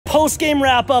post-game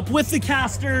wrap-up with the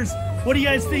casters. What do you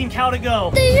guys think? How'd it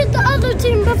go? They hit the other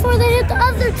team before they hit the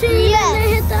other team. Yes. And they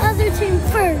hit the other team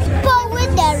first. But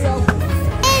with that rope.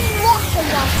 And rocket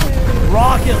launcher.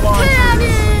 Rocket launcher.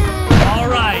 All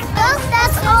right. Well,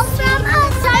 that's all from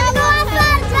us. Time to go have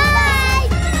fun.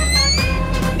 Bye.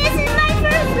 This is my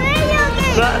first video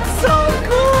game. That's so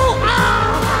cool. Ah!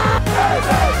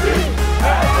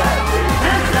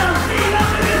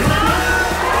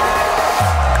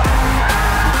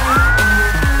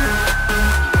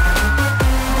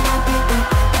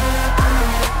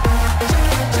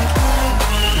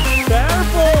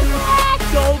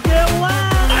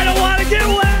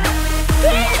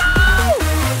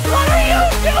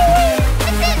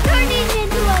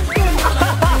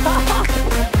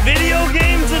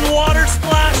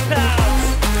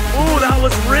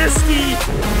 Risky.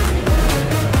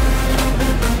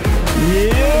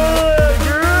 Yeah,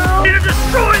 girl. You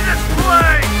destroy this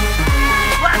place.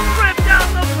 Let's rip down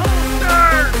the poster.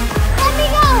 Let me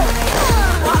go.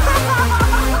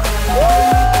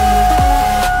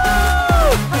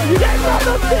 You guys have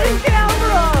the big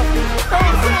camera.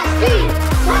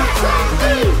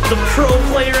 The pro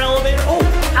player elevator. Oh,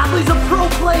 Adley's a pro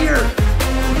player.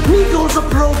 Niko's a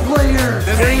pro player.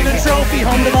 Bring the trophy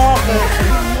home to the office.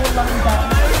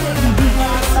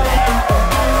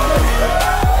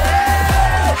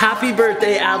 Happy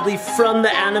birthday, Adley, from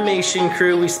the animation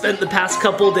crew. We spent the past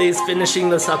couple days finishing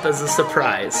this up as a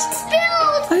surprise.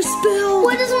 Spilled! I spilled!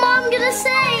 What is Mom gonna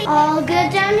say? All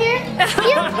good down here?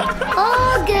 Yep,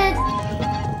 all good.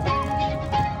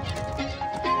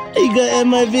 You gonna end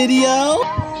my video?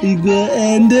 You gonna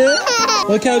end it?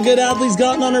 Look how good Adley's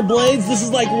gotten on her blades. This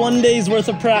is like 1 day's worth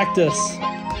of practice.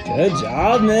 Good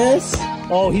job, miss.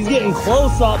 Oh, he's getting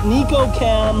close up. NiKO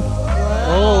cam.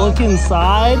 Oh, look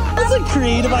inside. That's a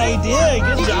creative idea.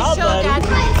 Good job, buddy.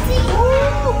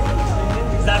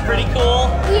 Is that pretty cool?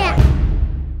 Yeah.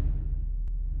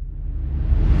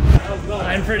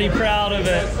 I'm pretty proud of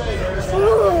it.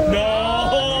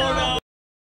 No.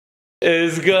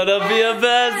 It's gonna be a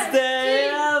best day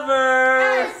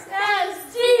ever.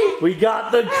 SSG. We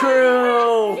got the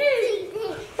crew.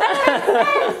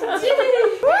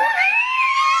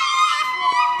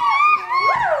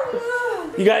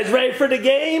 You guys ready for the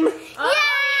game? Yeah!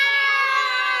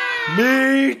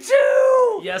 Me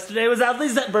too! Yesterday was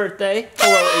Adley's birthday.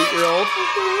 Hello, 8-year-old.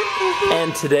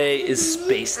 And today is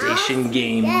Spacestation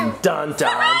Gaming. Dun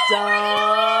dun dun!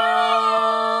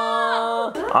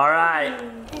 Alright.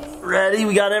 Ready?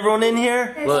 We got everyone in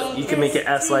here? Look, you can make it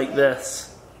S like this.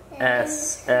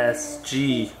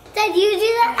 SSG. Dad, you do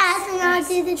the S and I'll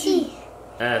do the T.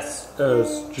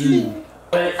 SSG.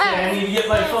 Wait, I need to get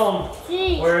my phone.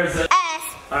 Where is it?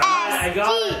 Alright, I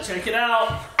got it. Check it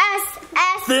out.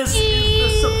 This is the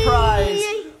surprise.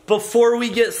 Before we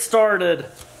get started,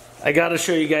 I gotta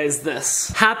show you guys this.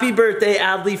 Happy birthday,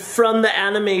 Adley, from the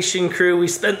animation crew. We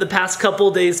spent the past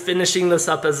couple days finishing this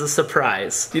up as a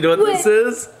surprise. Do you know what this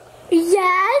is?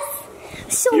 Yes.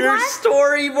 So your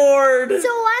storyboard. So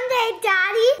one day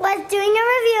Daddy was doing a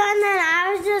review and then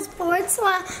I was just bored, so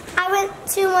I went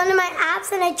to one of my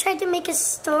apps and I tried to make a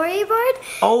storyboard.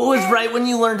 Oh, it was right when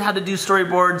you learned how to do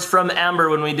storyboards from Amber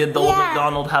when we did the old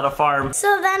McDonald How to Farm. So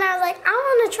then I was like, I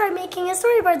want to try making a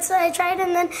storyboard. So I tried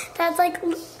and then Dad's like,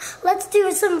 let's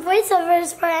do some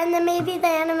voiceovers for it and then maybe the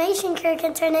animation crew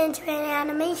can turn it into an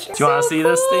animation. Do you want to see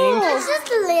this thing? It's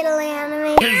just a little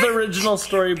animation. Here's the original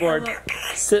storyboard.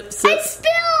 Sip, sip. I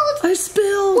spilled! I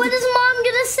spilled! What is Mom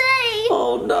gonna say?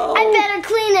 Oh no! I better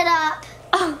clean it up.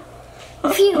 Oh,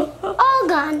 phew, all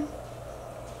gone.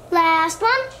 Last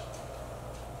one.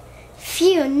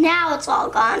 Phew, now it's all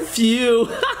gone. Phew.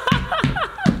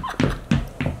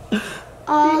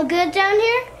 All good down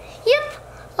here? Yep,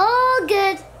 all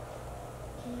good.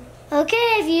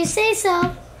 Okay, if you say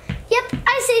so. Yep,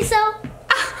 I say so.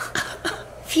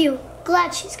 Phew,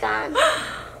 glad she's gone.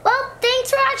 Well,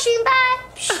 thanks for watching. Bye.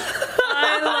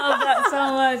 I love that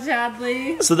so much,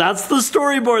 Adley. So that's the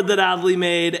storyboard that Adley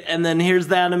made, and then here's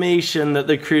the animation that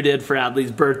the crew did for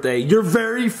Adley's birthday. Your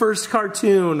very first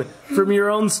cartoon from your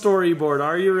own storyboard.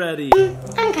 Are you ready?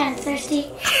 I'm kind of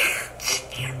thirsty.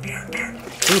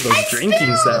 Oh, those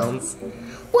drinking sounds.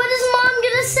 What is Mom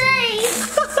gonna say?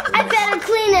 I better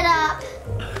clean it up.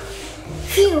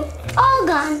 Phew, all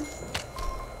gone.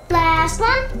 Last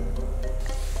one.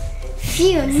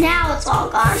 Phew, now it's all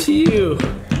gone. Phew.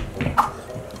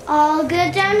 All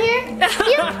good down here?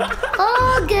 Yep,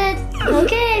 all good.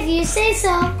 Okay, if you say so.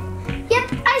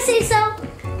 Yep, I say so.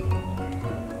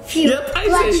 Phew, yep, I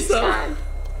say so. Gone.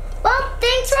 Well,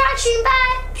 thanks for watching.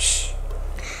 Bye.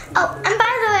 Oh, and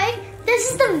by the way,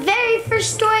 this is the very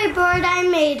first storyboard I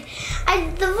made.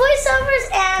 The voiceovers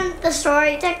and the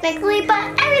story technically,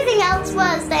 but everything else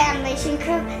was the animation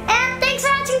crew. And thanks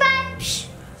for watching, bye! Shh.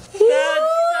 That's so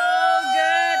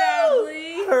good,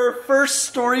 Adley. Her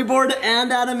first storyboard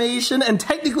and animation, and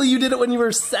technically you did it when you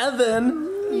were 7.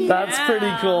 Yeah. That's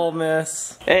pretty cool,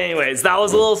 miss. Anyways, that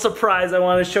was a little surprise I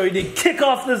wanted to show you to kick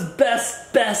off this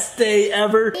best day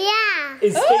ever. Yeah.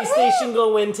 Is Space Station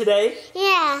gonna win today?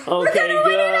 Yeah. Okay, good. We're gonna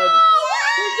win it all!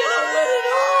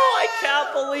 I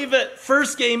can't believe it.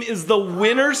 First game is the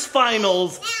winners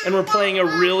finals, and we're playing a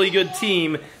really good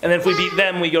team. And then if we beat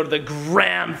them, we go to the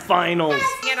grand finals.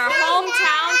 In our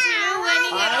hometown too,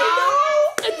 winning it all.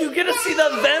 And you get to see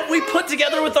the event we put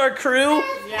together with our crew.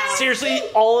 Yeah. Seriously,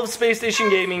 all of Spacestation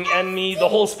Gaming and me, the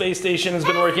whole space station has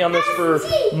been working on this for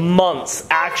months,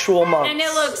 actual months. And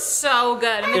it looks so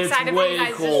good. I'm excited for you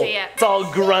guys to see it. It's all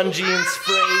grungy and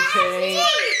spray paint.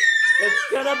 It's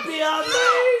gonna be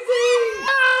amazing!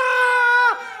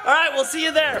 Ah! Alright, we'll see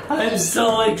you there. I'm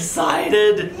so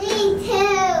excited. Me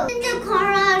too. In the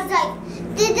car, I was like,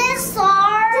 did this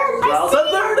start? Well,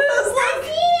 there it is! Look!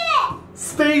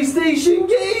 Space Station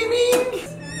Gaming!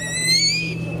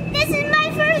 This is my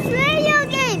first video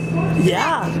game.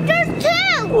 Yeah. There's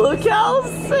 2. Look how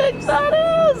sick that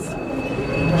is!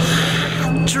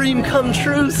 Dream come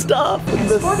true stuff.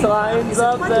 The signs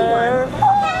up there.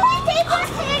 Can we take a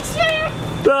picture?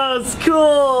 That's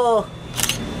cool.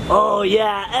 Oh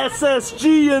yeah,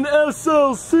 SSG and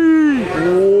SLC.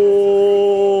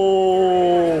 Whoa.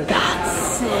 That's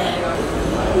sick.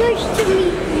 Nice to meet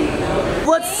you.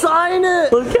 Let's sign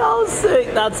it! Look how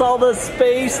sick! That's all the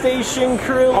Space Station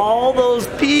crew, all those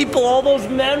people, all those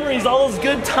memories, all those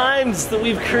good times that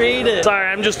we've created. Sorry,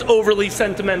 I'm just overly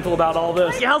sentimental about all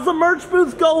this. How's the merch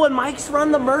booth going? Mike's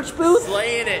run the merch booth?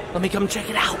 Slaying it. Let me come check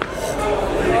it out.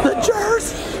 The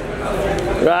jersey!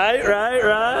 Right.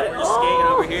 We're skating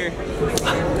over here.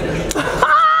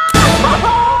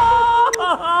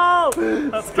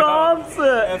 Stomps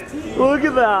it! Look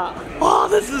at that! Oh,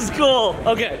 this is cool!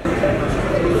 Okay.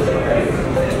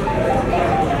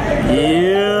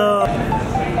 Yeah,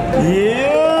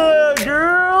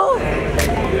 girl!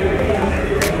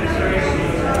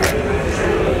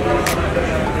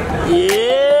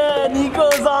 Yeah,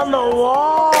 Nico's on the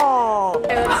wall!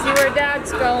 Okay, let's see where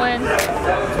Dad's going.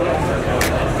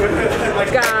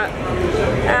 Got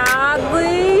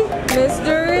Adley,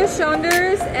 Mr.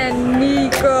 Shonduras, and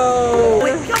Nico.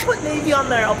 Wait, I'll put Navey on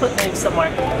there. I'll put Navey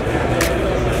somewhere.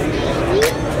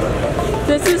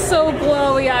 This is so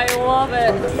glowy. I love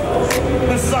it.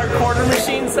 This is our quarter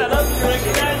machine setup. You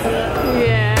recognize it?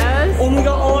 Yes. And we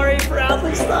got all our A for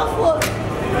Adley stuff. Look.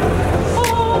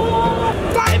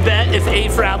 Oh. I bet if A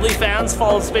for Adley fans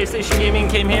followed Space Station Gaming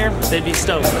and came here, they'd be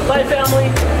stoked. Bye, family.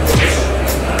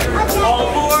 All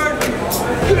aboard.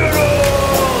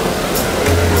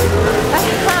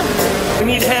 We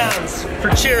need hands for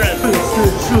cheering.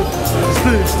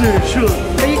 Space Station.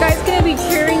 Are you guys gonna be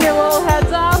cheering your little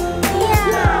heads off?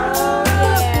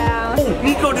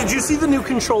 Nico, did you see the new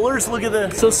controllers? Look at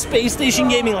this. So Space Station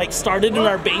Gaming started in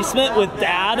our basement with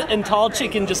Dad and Tall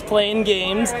Chicken just playing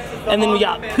games, and then we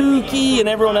got Pookie and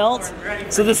everyone else.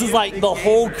 So this is the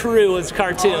whole crew is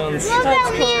cartoons.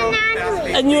 That's cool.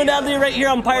 And you and Adley are right here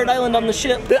on Pirate Island on the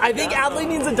ship. I think Adley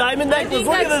needs a diamond necklace.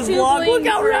 Look at this vlog. Look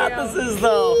how rad this is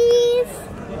though.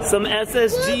 Some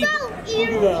SSG. Look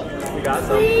at that. We got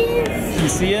some. You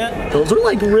see it? Those are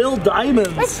real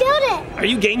diamonds. Let's build it. Are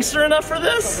you gangster enough for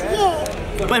this?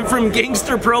 Yeah. Went from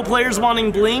gangster pro players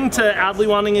wanting bling to Adley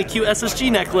wanting a cute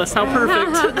SSG necklace. How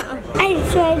perfect. I'm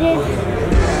excited.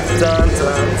 Dun,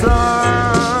 dun,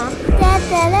 dun. Da,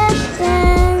 da, da,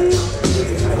 dun.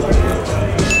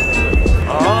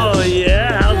 Oh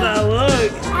yeah, how's that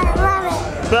look? I love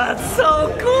it. That's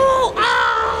so cool.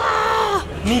 Ah!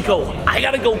 Nico, I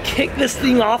gotta go kick this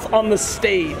thing off on the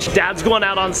stage. Dad's going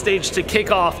out on stage to kick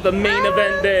off the main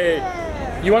event day.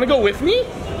 You wanna go with me?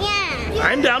 Yeah.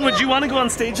 I'm down. Would you wanna go on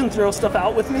stage and throw stuff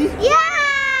out with me? Yeah.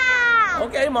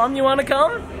 Okay, Mom, you wanna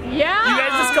come? Yeah. You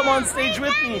guys just come on stage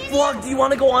with me. Vlog, do you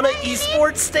wanna go on an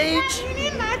esports stage? You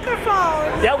need a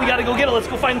microphone. Yeah, we gotta go get it. Let's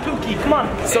go find Pookie. Come on.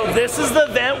 So this is the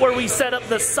event where we set up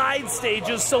the side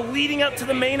stages. So leading up to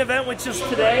the main event, which is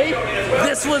today,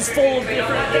 this was full of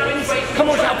different things. Come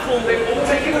on, how cool. You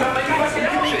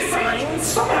can make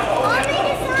signs.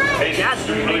 Hey, Dad,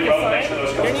 can you make a sign?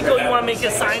 Here, Nico, you wanna make a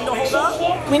sign to hold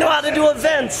up? We know how to do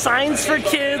events. Signs for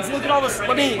kids. Look at all this.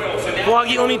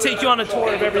 Vloggy, let me take you on a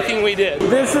tour of everything we did.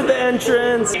 This is the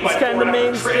entrance. It's kind of the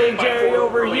main stage area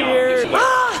over here.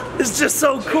 Ah! It's just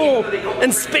so cool.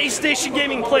 And Space Station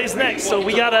Gaming plays next, so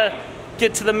we gotta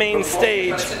get to the main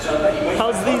stage.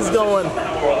 How's these going?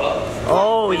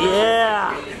 Oh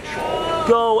yeah.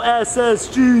 Go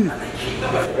SSG.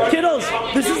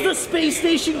 Kiddos, this is the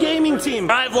Spacestation Gaming team.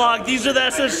 All right, vlog, these are the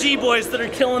SSG boys that are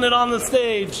killing it on the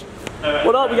stage.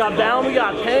 What up? We got Bound, we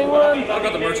got Penguin. I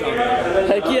got the merch on.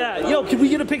 Heck yeah. Yo, can we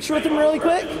get a picture with them really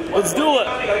quick? Let's do it.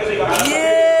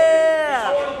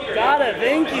 Yeah! Got it,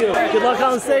 thank you. Good luck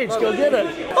on stage, go get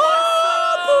it.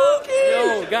 Oh,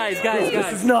 Yo, guys.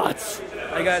 this is nuts.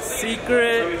 I got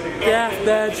secret gaff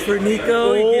badge for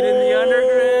Nico. You get in the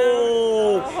underground.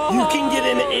 You can get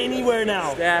in anywhere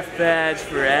now. Gaff badge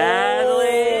for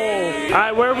ADLEY. All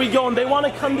right, where are we going? They want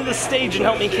to come to the stage and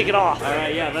help me kick it off. All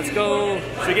right, yeah, let's go.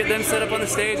 Should we get them set up on the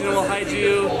stage and we'll hide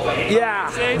you?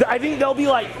 Yeah, I think they'll be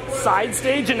like side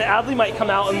stage and ADLEY might come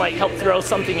out and like help throw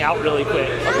something out really quick.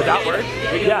 Would that work?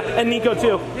 Yeah, and Nico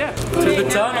too. Yeah, to the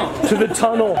tunnel. To the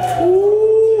tunnel. Ooh.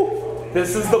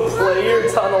 This is the player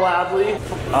tunnel, ADLEY.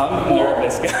 I'm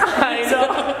nervous, guys. I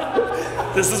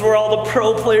know. This is where all the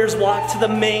pro players walk to the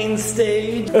main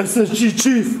stage. SSG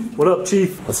Chief. What up,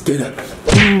 Chief? Let's get it.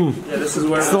 Yeah, this is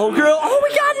where. Slow girl. Oh, we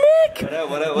got Nick.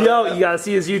 What up? Yo, you gotta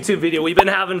see his YouTube video. We've been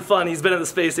having fun. He's been at the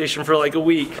space station for like a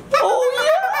week. Oh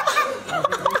yeah.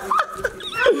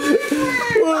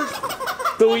 Look.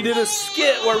 So we did a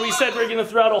skit where we said we're gonna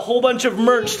throw out a whole bunch of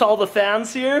merch to all the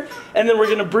fans here, and then we're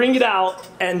gonna bring it out.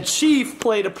 And Chief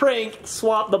played a prank,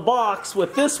 swapped the box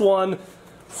with this one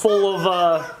full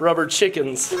of rubber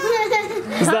chickens. Is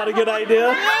that a good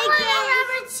idea?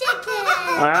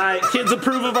 Alright, kids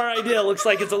approve of our idea. Looks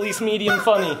like it's at least medium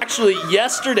funny. Actually,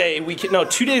 yesterday,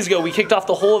 2 days ago, we kicked off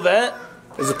the whole event.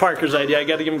 It was Parker's idea, I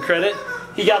gotta give him credit.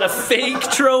 He got a fake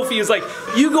trophy. He was like,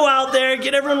 you go out there,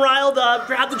 get everyone riled up,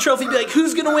 grab the trophy, be like,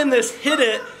 who's gonna win this? Hit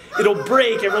it. It'll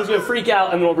break, everyone's gonna freak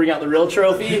out, and then we'll bring out the real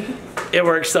trophy. It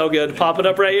works so good. Pop it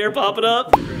up right here, pop it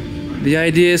up. The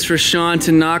idea is for Sean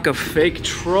to knock a fake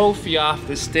trophy off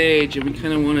the stage, and we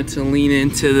kind of wanted to lean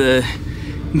into the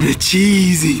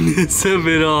cheesiness of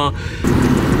it all.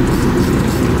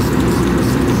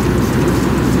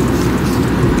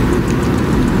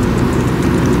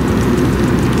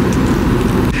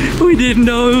 We didn't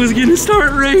know it was gonna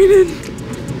start raining.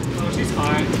 Oh, she's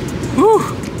fine. Whew.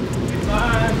 She's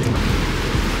fine.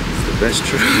 It's the best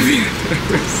trophy I've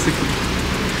ever seen.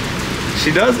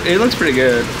 She does, it looks pretty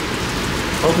good.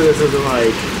 Hopefully this isn't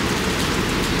like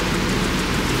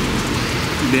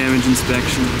damage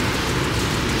inspection.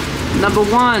 Number 1.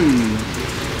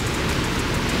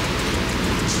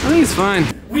 I think it's fine.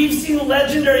 We've seen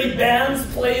legendary bands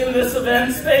play in this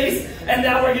event space, and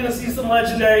now we're gonna see some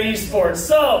legendary esports.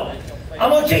 So, I'm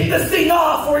gonna kick this thing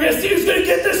off. We're gonna see who's gonna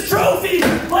get this trophy.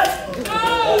 Let's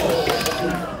go!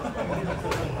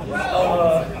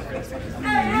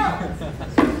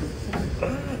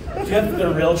 Do you have the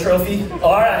real trophy?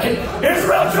 Alright, here's the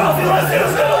real trophy. Let's see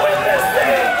who's gonna win this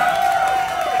thing.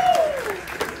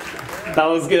 That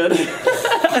was good.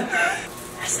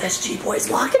 SSG boys,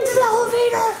 walk into the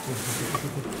elevator.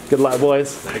 Good luck,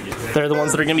 boys. They're the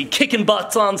ones that are gonna be kicking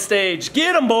butts on stage.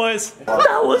 Get them, boys.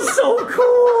 That was so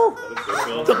cool.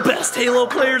 The best Halo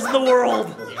players in the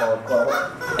world,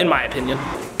 in my opinion.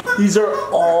 These are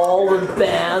all the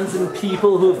bands and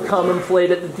people who have come and played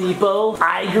at the depot.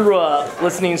 I grew up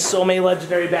listening to so many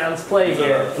legendary bands play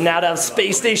here. Now to have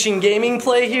Spacestation Gaming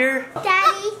play here.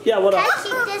 Daddy, yeah, what up? can I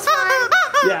keep this one?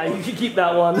 Yeah, you can keep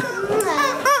that one. I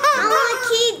want to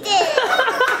keep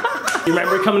this. You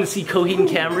remember coming to see Coheed and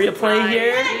Cambria play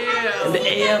here? Yeah. And the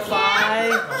AFI,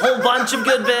 a whole bunch of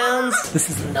good bands. This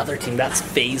is another team, that's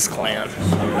FaZe Clan.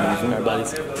 And our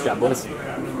buddies. Yeah, boys.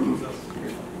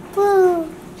 Woo.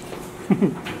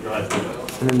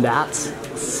 And then that's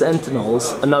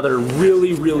Sentinels, another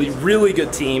really, really, really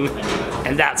good team.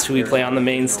 And that's who we play on the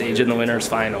main stage in the winners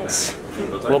finals. A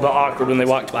little bit awkward when they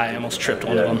walked by, I almost tripped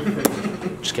one of them.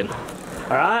 Just kidding.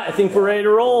 All right, I think we're ready to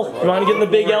roll. You want to get in the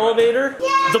big elevator?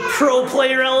 Yeah. The pro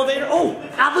player elevator. Oh,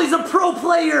 ADLEY's a pro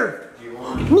player.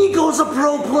 Nico's a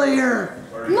pro player.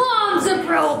 Mom's a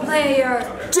pro player.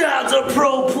 Dad's a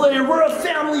pro player. We're a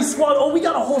family squad. Oh, we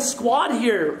got a whole squad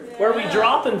here. Where are we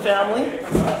dropping, family?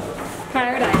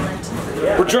 Pirate Island.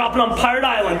 We're dropping on Pirate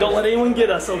Island. Don't let anyone get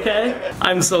us, okay?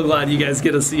 I'm so glad you guys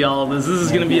get to see all of this. This is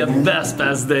going to be a best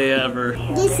day ever.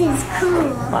 This is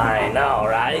cool. I know,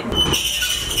 right?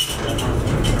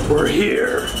 We're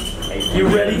here. You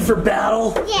ready for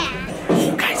battle? Yeah.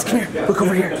 Oh, guys, come here. Look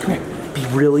over here. Come here. Be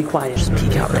really quiet. Just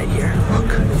peek out right here. Look.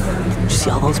 Do you see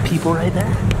all those people right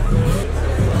there?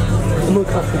 And look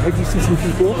up there. Do you see some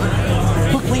people?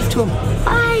 Look, wave to them.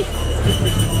 Hi.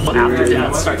 Well, after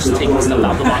Dad starts taking stuff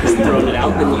out the box and throwing it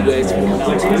out, then you guys can come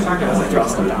out too. Throw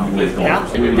stuff out. Yeah?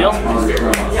 Deal?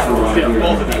 Yeah. Deal.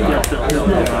 Both of them.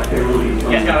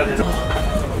 Deal. Yeah.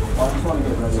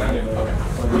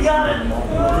 We got it. We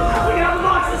got a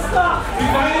box of stuff. We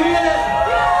finally did it.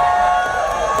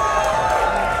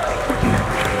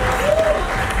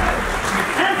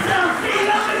 SLG,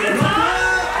 having a good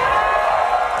time.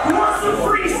 Who wants some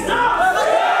free stuff?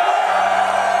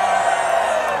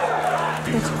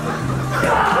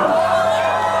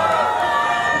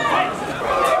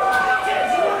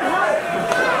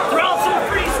 Throw some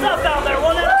free stuff out there,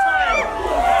 one at a time.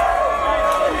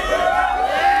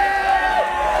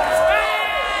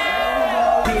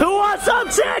 Who wants some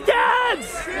chickens?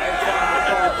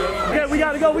 Okay, we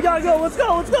gotta go. Let's go.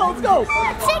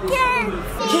 Chicken!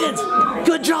 Kids,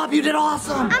 good job, you did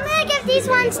awesome. I'm gonna give these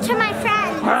ones to my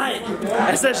friend. All right,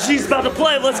 SSG's about to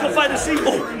play. Let's go find a seat.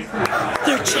 Oh,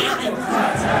 they're chatting.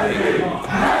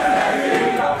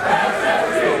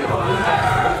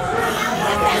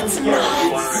 That's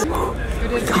nuts.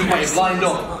 Guys lined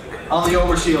up on the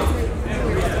overshield.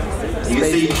 You can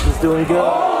see He's doing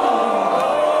good.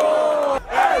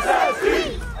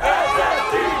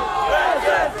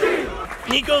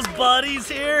 Nico's buddies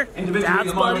here.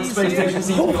 Dad's buddies here.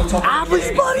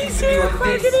 Adley's buddies here.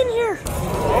 Get in here.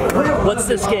 What's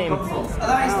this game?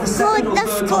 The school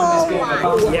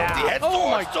one. Yeah. Heads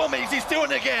towards dummies, he's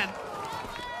doing it again.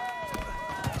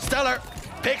 Stellar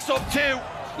picks up 2,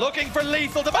 looking for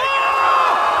lethal to make it.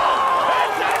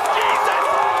 SSG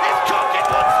is cooking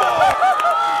once more.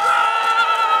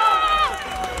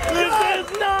 This is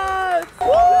nuts.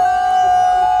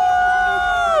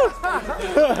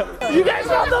 You guys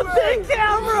got the big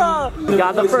camera.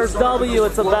 Got the first W.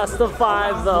 It's a best of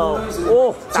 5 though.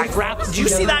 Oh, that graphics. Did you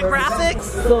see that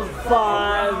graphics? The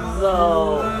 5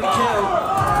 though.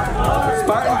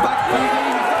 Spartan back.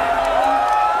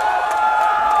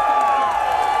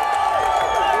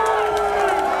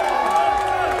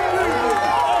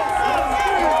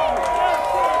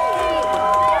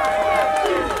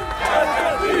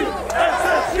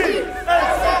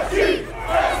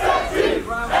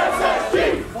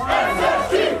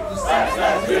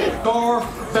 Score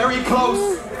very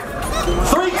close.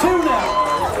 3-2 now.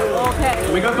 Okay.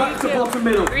 We go back to bottom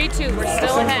middle. 3-2. We're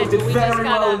still ahead. Did But we just very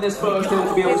well in gotta this first to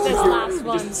be able get to this secure last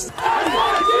one.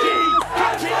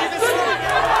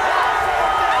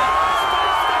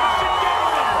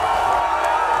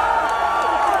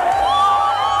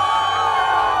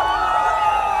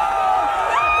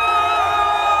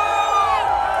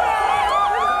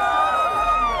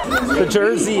 The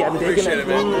jersey, I'm digging it.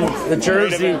 The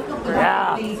jersey,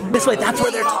 yeah. This way, that's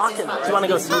where they're talking. Do you want to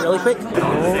go see really quick?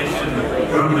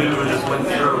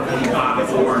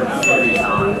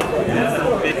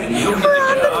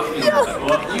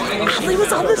 Adley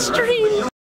was on the stream.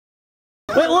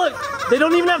 Wait, look, they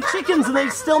don't even have chickens and they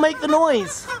still make the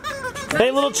noise.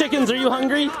 Hey, little chickens, are you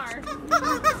hungry?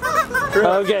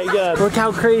 Okay, good. Look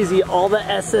how crazy, all the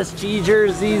SSG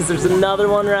jerseys. There's another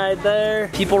one right there.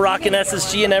 People rocking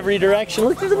SSG in every direction.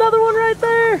 Look, there's another one right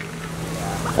there.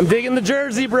 I'm digging the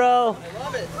jersey, bro. I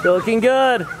love it. You're looking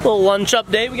good. Little lunch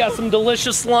update. We got some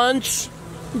delicious lunch.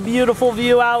 Beautiful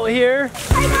view out here.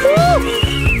 Woo!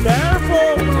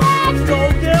 Careful.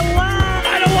 Don't get wet.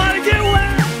 I don't want to get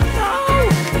wet. No.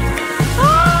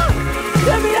 Ah!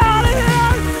 Get me out of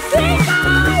here. Nico!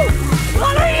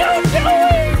 What are you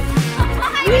doing?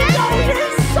 Nico,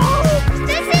 you're soaked.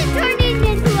 This is turning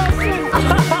into a swim.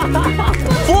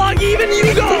 Vlog, even you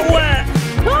got wet.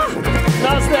 Ah!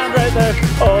 Now stand right there.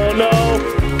 Oh no.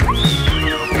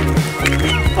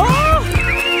 Oh!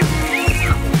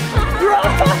 Run!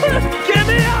 Get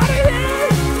me out of here!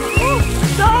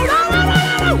 Oh, no!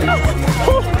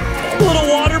 Oh, little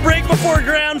water break before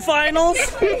grand finals.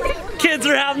 Kids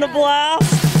are having a blast.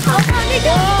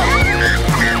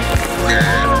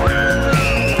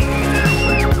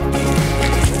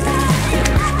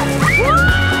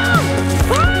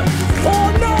 Oh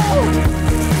no!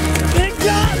 It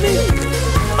got me!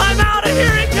 I'm out of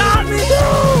here! It got me!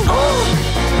 Oh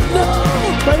no!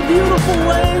 My beautiful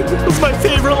leg! This was my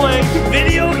favorite leg.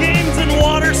 Video games and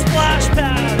water splash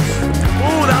pads.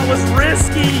 Oh, that was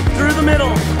risky. Through the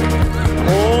middle.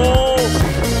 Oh!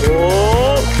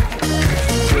 Oh!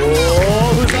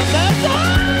 Oh! Who's up next?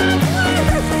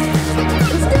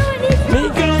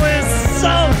 Nico is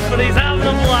soaked, but he's having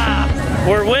a blast.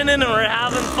 We're winning and we're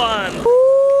having fun.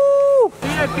 Woo!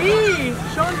 VIP!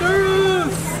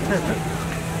 Shonduras!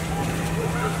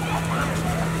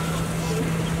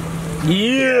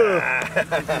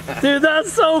 Yeah! Dude,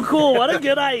 that's so cool. What a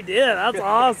good idea. That's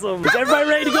awesome. Is everybody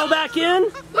ready to go back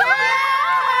in? Yeah!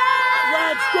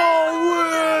 Let's go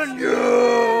win!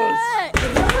 Yes!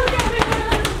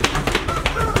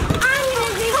 I'm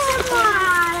gonna drink some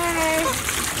water.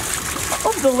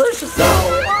 Oh, delicious. Oh,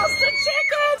 we lost the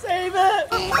chicken! Save it!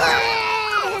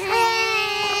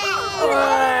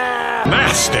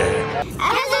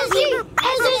 SSG!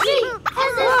 SSG!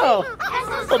 Oh,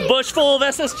 a bush full of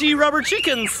SSG rubber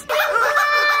chickens.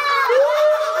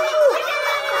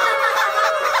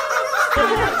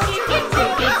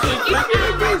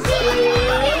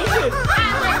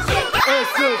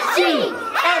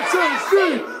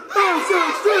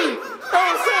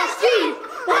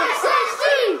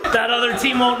 That other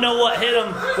team won't know what hit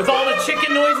them. With all the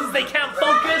chicken noises, they can't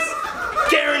focus.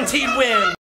 Guaranteed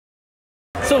win.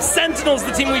 So Sentinels,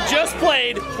 the team we just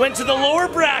played, went to the lower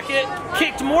bracket,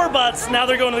 kicked more butts. Now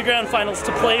they're going to the grand finals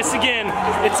to play us again.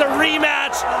 It's a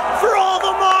rematch for all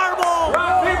the marble.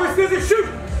 Rock, paper, scissors, shoot.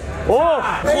 Oh,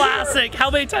 classic. How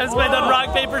many times have I done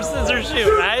rock, paper, scissors,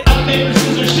 shoot, right? Rock, paper,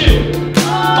 scissors, shoot.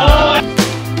 Oh.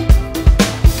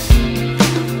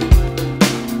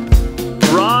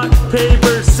 Rock,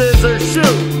 paper, scissors,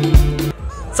 shoot.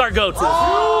 It's our go-to.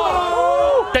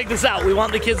 Oh. Check this out. We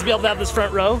want the kids to be able to have this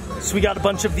front row, so we got a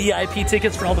bunch of VIP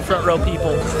tickets for all the front row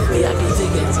people. VIP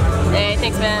tickets. Hey,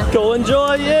 thanks, man. Go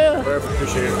enjoy, yeah.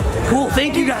 Appreciate it. Cool.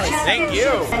 Thank you, guys. Thank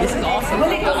you. This is awesome.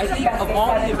 I think of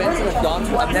all the events that I've gone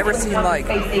to, I've never seen like,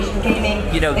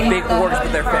 you know, big orgs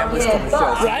with their families come to shows.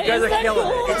 So Right? you guys Isn't are that killing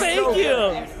cool? it. It's Thank so you.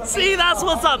 good. See, that's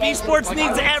what's up. Esports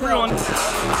needs everyone.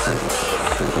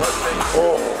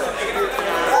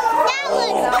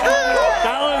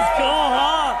 That was cool,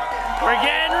 huh? We're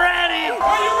getting ready.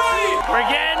 Are you ready? We're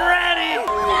getting ready.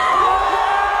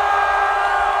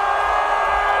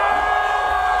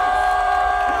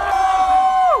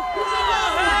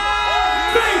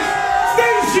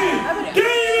 Spacestation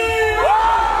Gaming!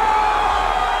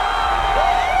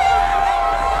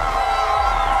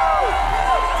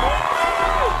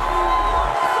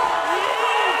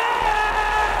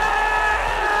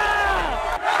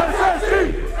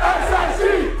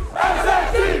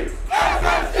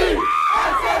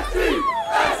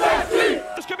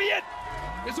 This could be it.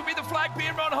 This will be the flag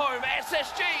being run home.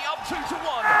 SSG up 2-1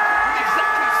 with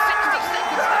exactly 60 seconds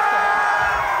left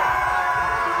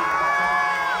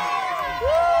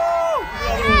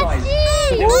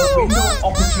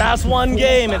on it. That's one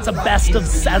game. It's a best of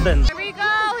 7. Here we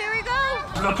go, here we go.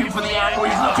 Looking for the angle.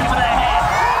 He's looking for the head.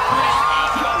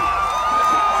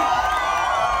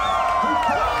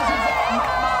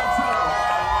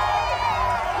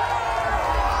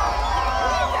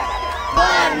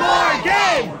 One more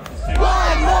game!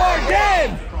 One more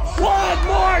game! One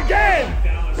more game!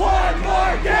 One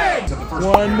more game!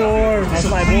 One more. That's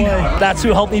my boy. That's who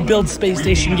helped me build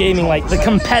Spacestation Gaming, like the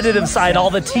competitive side, all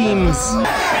the teams.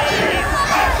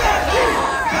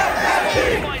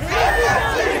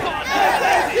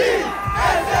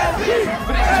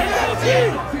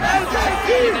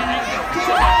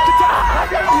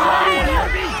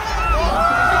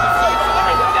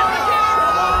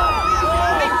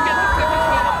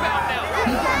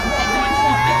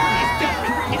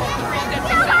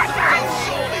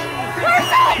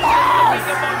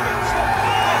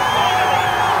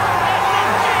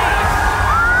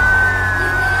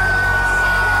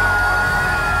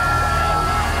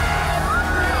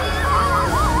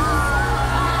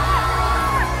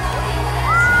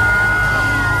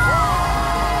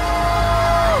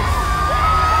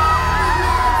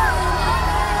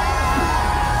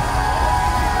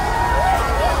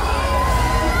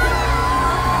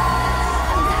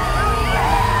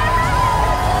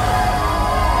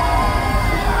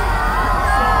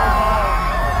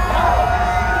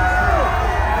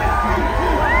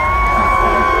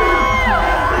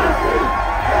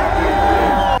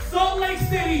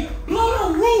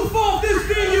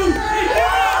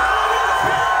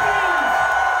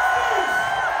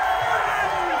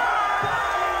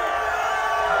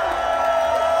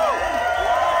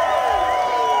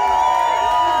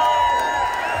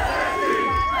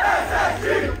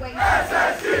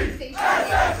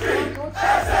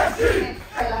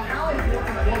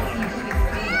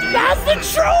 That's the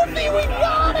trophy! We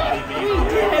got it! We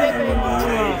did it!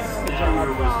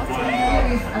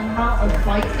 Amount of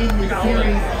fights in this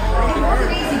series. It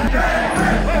wasn't easy.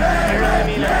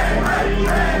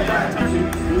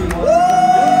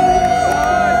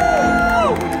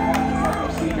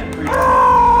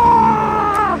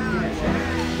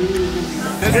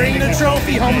 Bring the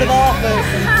trophy home to the office.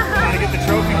 Gotta get the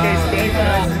trophy case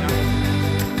back.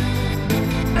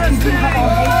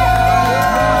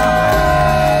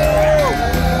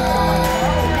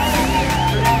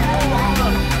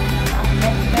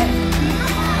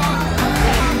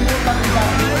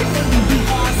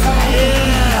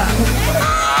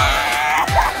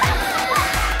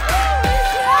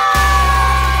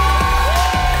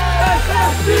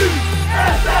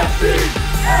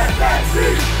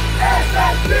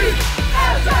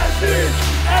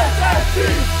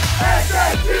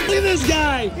 SSG! Look at this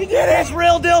guy. We did it. He's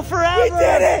real deal forever. We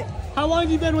did it. How long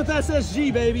have you been with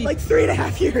SSG, baby? Like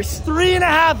 3.5 years.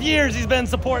 3.5 years he's been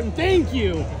supporting. Thank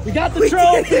you. We got the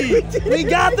trophy. We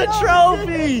got the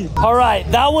trophy. All right,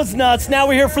 that was nuts. Now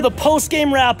we're here for the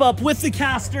post-game wrap-up with the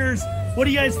casters. What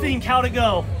do you guys think? How'd it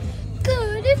go?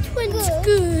 Good. It went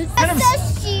good.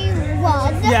 SSG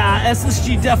won. Yeah,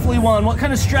 SSG definitely won. What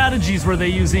kind of strategies were they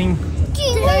using?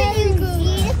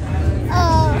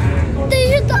 They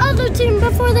hit the other team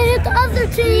before they hit the other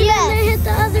team. Yes. And they hit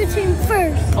the other team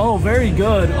first. Oh, very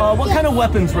good. What kind of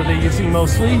weapons were they using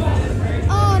mostly?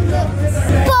 Bow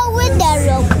and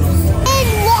arrow and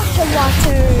rocket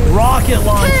launchers. Rocket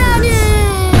launchers.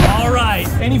 Cannon. All right.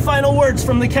 Any final words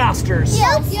from the casters?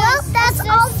 Well, that's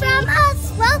all from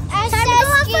us. Well, time to go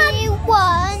have fun.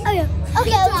 Won.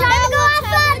 Okay, time to go have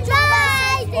fun.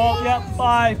 Bye. Oh, yep,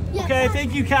 bye. Yep. Okay,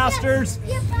 thank you, casters.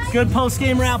 Yep. Good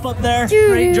post-game wrap up there.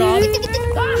 Great job.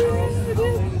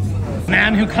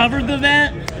 Man who covered the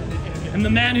event and the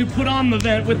man who put on the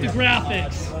event with the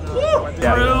graphics.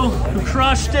 Crew who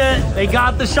crushed it. They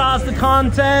got the shots, the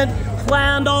content,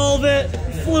 planned all of it,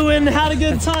 flew in, had a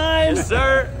good time. Yes,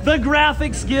 sir. The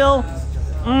graphic skill.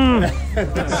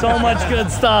 So much good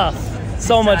stuff.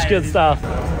 So much good stuff.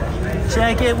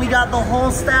 Check it. We got the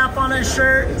whole staff on his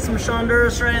shirt. Some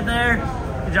Shonduras right there.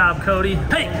 Good job, Cody.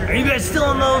 Hey, are you guys still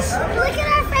on those? Look at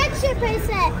our friendship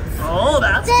bracelet. Oh,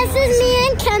 that's This is me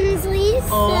and Kensley's.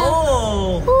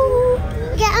 Oh.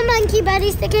 Get a monkey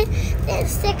buddy sticker,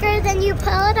 then you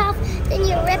pull it off, then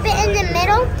you rip it in the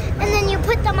middle, and then you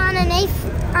put them on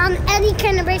on any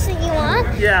kind of bracelet you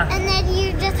want. Yeah. And then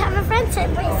you just have a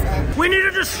friendship bracelet. We need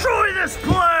to destroy this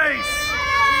place.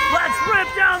 Let's rip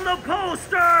down the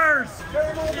posters.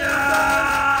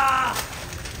 Yeah.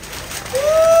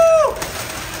 Woo!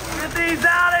 Get these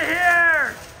out of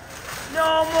here.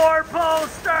 No more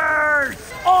posters.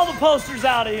 All the posters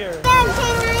out of here. Then can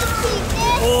I keep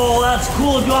this? Oh, that's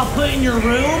cool. Do you want to put it in your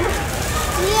room?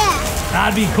 Yeah.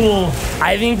 That'd be cool.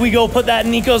 I think we go put that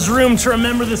in Nico's room to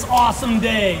remember this awesome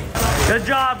day. Good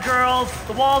job, girls.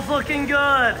 The wall's looking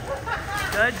good.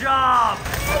 Good job.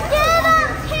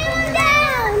 Get him down.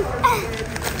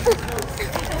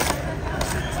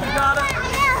 You got it.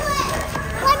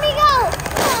 Let me go.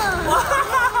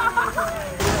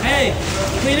 Hey,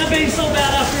 cleanup ain't so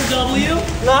bad after a W.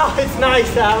 No, it's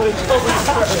nice now. It's so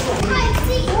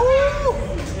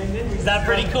Is that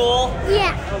pretty cool?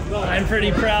 Yeah. I'm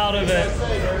pretty proud of it.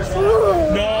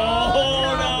 No.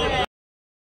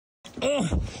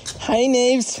 Hi,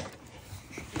 Naves.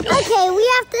 Okay, we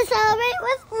have to celebrate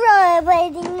with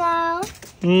rollerblading now.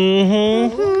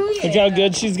 Look how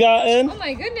good she's gotten. Oh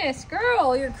my goodness,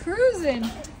 girl, you're cruising.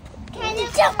 Can you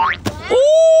jump?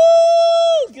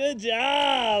 Ooh, good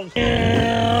job. She's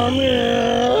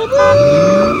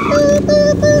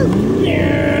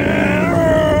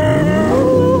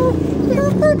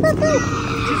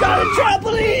on a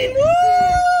trampoline.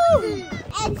 Woo!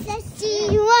 SSG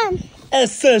won.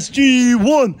 SSG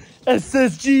won.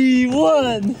 SSG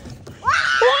won.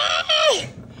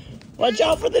 Watch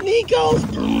out for the Nikos.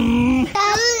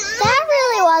 That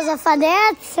really was a fun day. I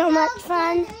had so much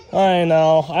fun. I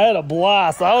know. I had a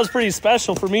blast. That was pretty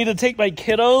special for me to take my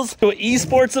kiddos to an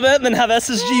esports event and then have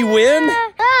SSG win.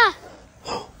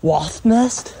 Wasp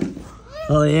nest?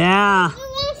 Oh, yeah.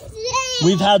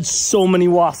 We've had so many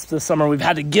wasps this summer. We've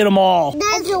had to get them all.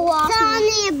 That's a wasp.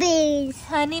 Honeybees.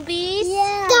 Honeybees?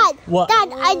 Yeah. Dad, What?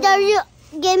 Dad, I dare you.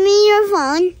 Give me your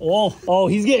phone. Oh,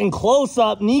 he's getting close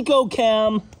up. Nico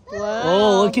cam. Wow.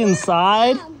 Oh, look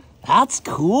inside. That's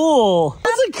cool.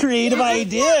 That's a creative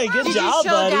idea. Good Did job, you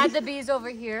show buddy. Dad the bees over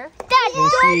here? Dad, Let's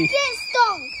don't see. get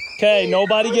stung. Okay,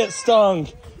 nobody gets stung.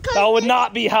 That would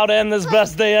not be how to end this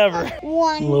best day ever.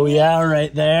 One. Oh, yeah,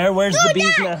 right there. Where's the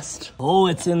bee's nest? Oh,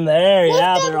 it's in there.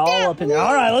 Yeah, they're all up in there.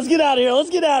 All right, let's get out of here. Let's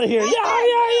get out of here.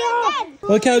 Yeah.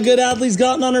 Look how good Adley's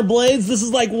gotten on her blades. This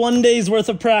is like 1 day's worth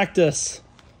of practice.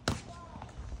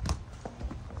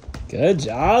 Good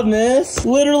job, miss.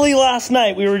 Literally last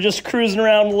night, we were just cruising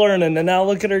around learning, and now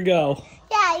look at her go.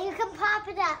 Yeah, you can pop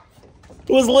it up.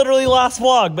 It was literally last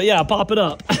vlog, but yeah, pop it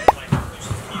up.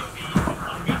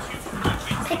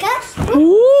 Pick up.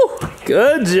 Woo!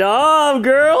 Good job,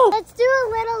 girl. Let's do a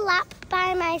little lap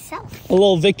by myself. A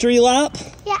little victory lap.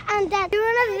 Yeah, I'm Dad.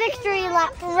 Doing a victory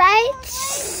lap right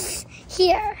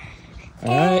here. All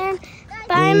right. And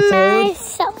by Lean forward.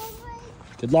 myself.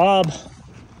 Good lob.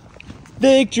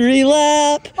 Victory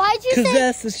lap. Why'd you Cause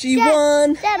say? SSG Dad,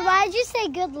 won. Dad, why'd you say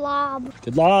good lob?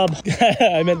 Good lob.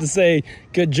 I meant to say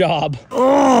good job.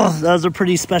 Oh, that was a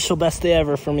pretty special best day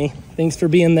ever for me. Thanks for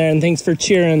being there and thanks for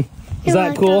cheering. Is You're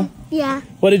that cool? welcome. Yeah.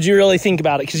 What did you really think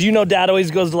about it? Because you know Dad always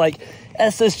goes to like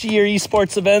SSG or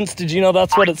esports events? Did you know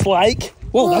that's what it's like?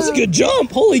 Whoa, that's a good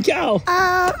jump. Holy cow.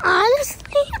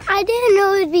 Honestly, I didn't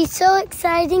know it would be so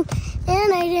exciting,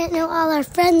 and I didn't know all our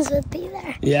friends would be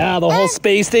there. Yeah, the whole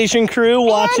space station crew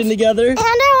watching together. And I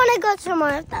want to go to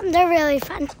more of them. They're really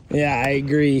fun. Yeah, I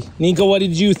agree. Nico, what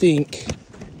did you think?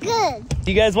 Good.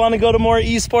 Do you guys want to go to more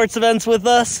esports events with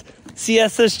us? See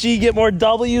SSG get more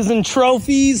W's and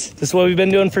trophies? This is what we've been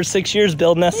doing for 6 years,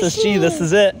 building SSG. This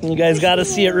is it. And you guys got to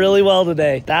see it really well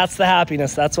today. That's the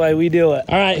happiness. That's why we do it.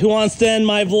 All right, who wants to end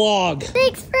my vlog?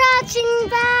 Thanks for watching.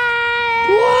 Bye.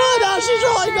 What? Now she's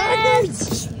rolling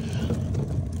backwards.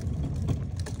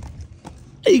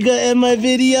 Are you going to end my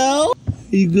video?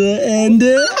 You going to end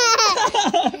it?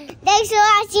 Thanks for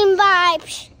watching. Bye.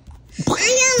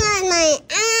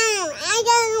 I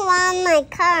don't want my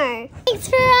car. Thanks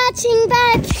for watching.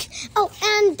 Bye. Oh,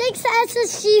 and thanks to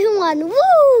SSG who won.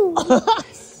 Woo!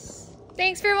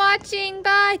 Thanks for watching.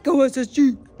 Bye. Go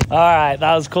SSG. All right,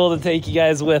 that was cool to take you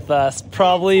guys with us.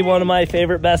 Probably one of my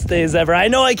favorite best days ever. I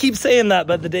know I keep saying that,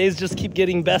 but the days just keep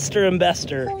getting bester and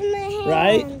bester.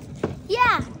 Right?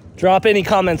 Yeah. Drop any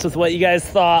comments with what you guys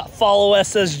thought. Follow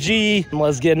SSG, and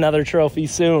let's get another trophy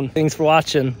soon. Thanks for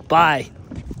watching. Bye.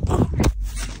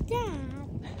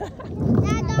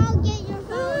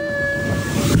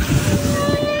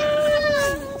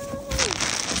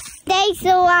 Thanks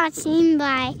for watching.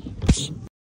 Bye.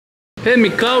 Hit me,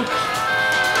 coach.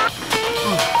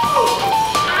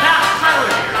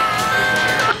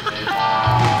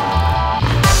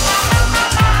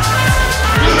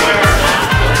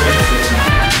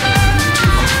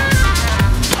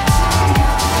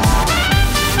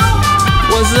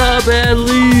 What's up,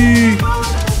 ADLEY?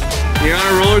 You're on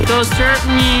a roller coaster?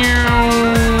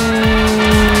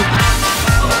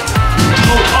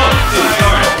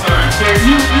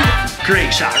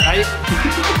 Great shot, right?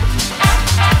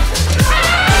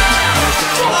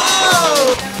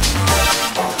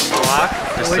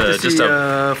 Just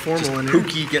a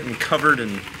Pookie getting covered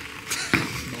in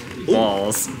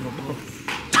balls.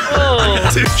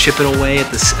 Chipping away at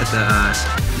the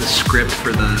script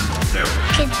for the.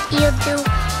 Could you do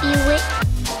it?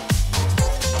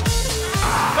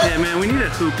 Yeah, man, we need a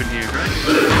hoop in here, right?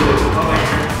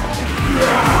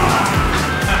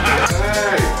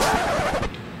 Hey!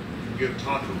 Get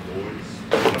taco, boys.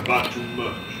 I bought too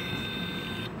much.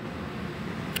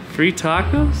 Free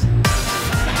tacos?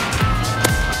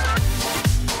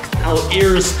 How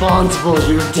irresponsible.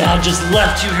 Your dad just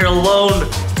left you here alone,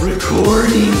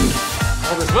 recording.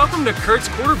 Welcome to Kurt's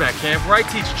quarterback camp, where I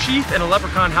teach Chief and a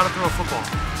leprechaun how to throw a football.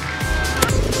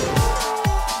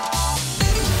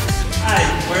 Hi,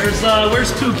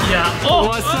 where's Pookie at? Oh,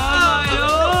 What's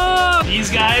up?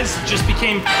 These guys just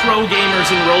became pro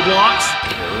gamers in Roblox.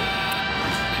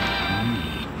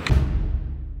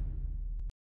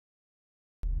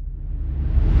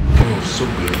 Oh, so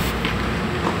good.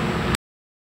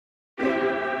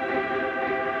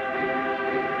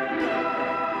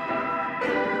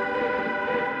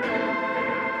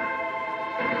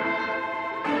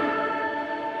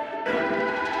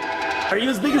 Are you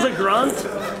as big as a grunt?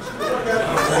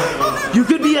 You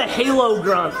could be a Halo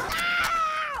grunt.